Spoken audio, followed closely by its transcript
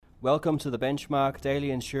Welcome to the Benchmark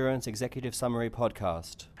Daily Insurance Executive Summary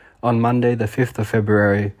Podcast. On Monday, the 5th of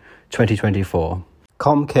February, 2024.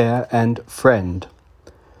 Comcare and Friend.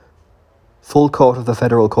 Full Court of the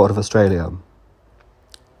Federal Court of Australia.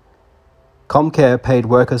 Comcare paid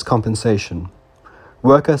workers' compensation.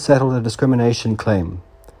 Worker settled a discrimination claim.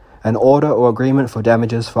 An order or agreement for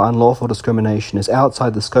damages for unlawful discrimination is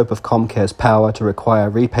outside the scope of Comcare's power to require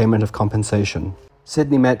repayment of compensation.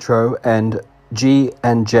 Sydney Metro and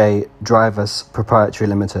G&J Drivers Proprietary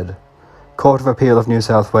Limited. Court of Appeal of New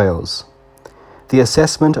South Wales. The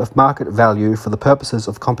assessment of market value for the purposes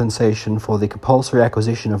of compensation for the compulsory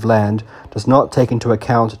acquisition of land does not take into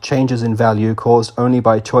account changes in value caused only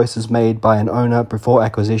by choices made by an owner before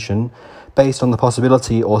acquisition, based on the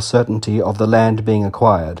possibility or certainty of the land being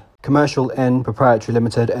acquired. Commercial N Proprietary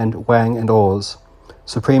Limited and Wang and Oars.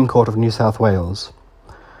 Supreme Court of New South Wales.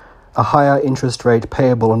 A higher interest rate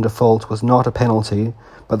payable on default was not a penalty,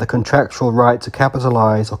 but the contractual right to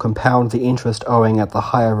capitalise or compound the interest owing at the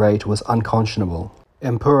higher rate was unconscionable.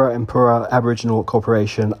 Empura Aboriginal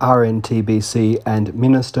Corporation, RNTBC, and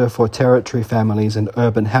Minister for Territory Families and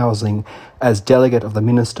Urban Housing as Delegate of the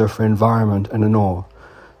Minister for Environment and Anor.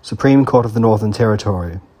 Supreme Court of the Northern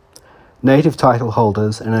Territory. Native title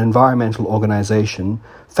holders and an environmental organisation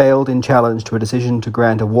failed in challenge to a decision to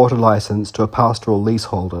grant a water licence to a pastoral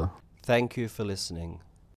leaseholder. Thank you for listening.